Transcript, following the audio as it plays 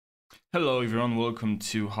Hello everyone, welcome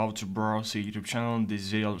to How to Browse a YouTube channel. In this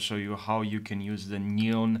video I'll show you how you can use the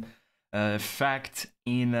neon effect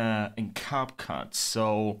in CapCut.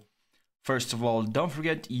 So first of all, don't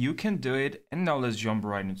forget you can do it, and now let's jump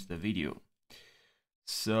right into the video.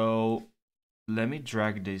 So let me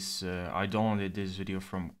drag this, I downloaded this video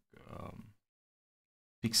from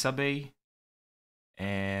Pixabay,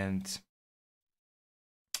 and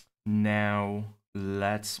now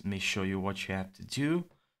let me show you what you have to do.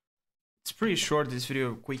 It's pretty short, this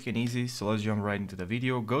video, quick and easy, so let's jump right into the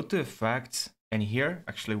video. Go to effects, and here,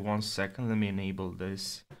 actually 1 second, let me enable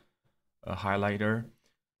this highlighter,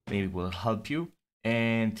 maybe it will help you.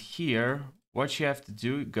 And here, what you have to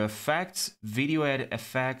do, go effects, video edit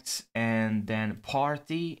effects, and then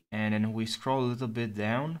party, and then we scroll a little bit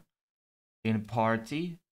down in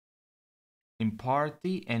party,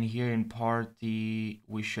 and here in party,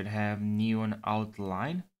 we should have neon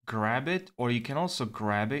outline. Grab it, or you can also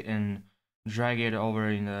grab it and drag it over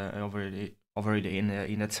in the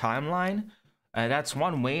timeline. That's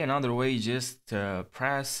one way. Another way, just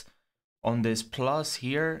press on this plus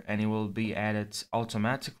here and it will be added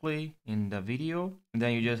automatically in the video, and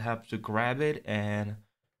then you just have to grab it and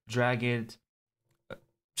drag it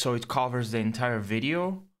so it covers the entire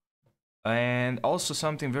video. And also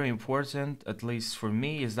something very important, at least for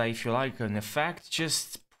me, is that if you like an effect,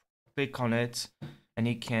 just click on it and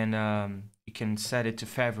you can set it to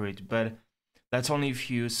favorite, but that's only if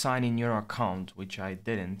you sign in your account, which I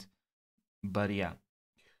didn't. But yeah,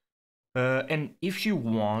 and if you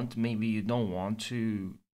want, maybe you don't want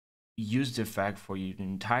to use the effect for your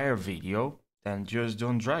entire video, then just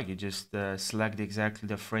don't drag it. Just select exactly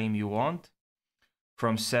the frame you want,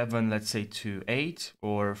 from 7, let's say, to 8,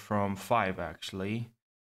 or from 5 actually,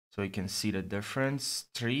 so you can see the difference.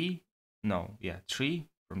 3,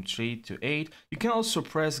 from 3 to 8. You can also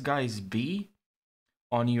press, guys, B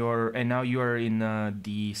on your, and now you are in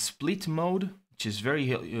the split mode, which is very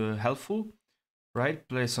helpful, right?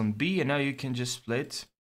 Press on B and now you can just split.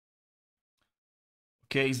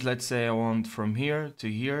 Okay, so let's say I want from here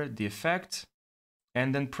to here the effect,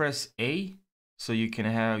 and then press A, so you can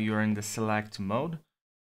have, you're in the select mode.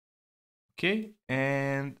 Okay,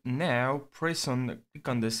 and now click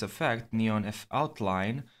on this effect, neon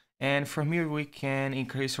outline, and from here we can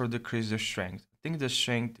increase or decrease the strength. I think the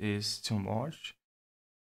strength is too much,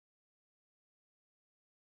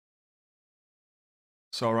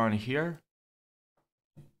 so around here.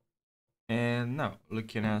 And now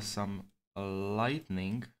looking at some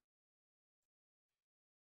lightning,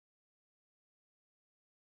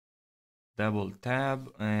 double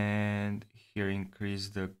tab, and here increase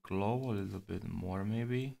the glow a little bit more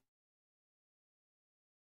maybe.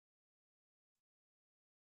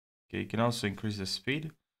 Okay, you can also increase the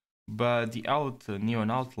speed, but the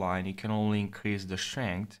neon outline, you can only increase the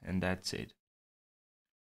strength, and that's it.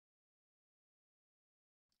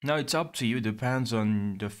 Now it's up to you, depends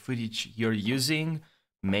on the footage you're using.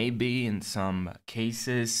 Maybe in some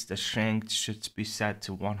cases the strength should be set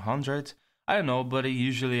to 100. I don't know, but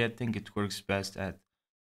usually I think it works best at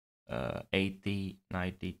 80,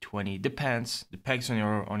 90, 20. Depends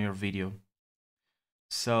on your video.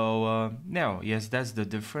 So now, yes, that's the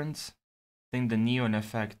difference. I think the neon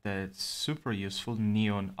effect, that's super useful,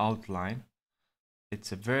 neon outline.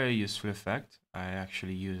 It's a very useful effect. I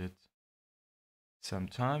actually use it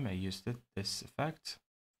sometime. I used this effect.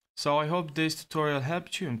 So I hope this tutorial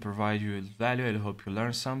helped you and provided you with value. I hope you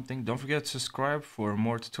learned something. Don't forget to subscribe for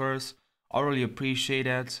more tutorials. I really appreciate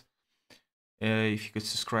that. If you could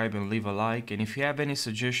subscribe and leave a like, and if you have any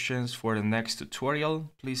suggestions for the next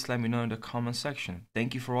tutorial, please let me know in the comment section.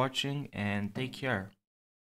 Thank you for watching and take care.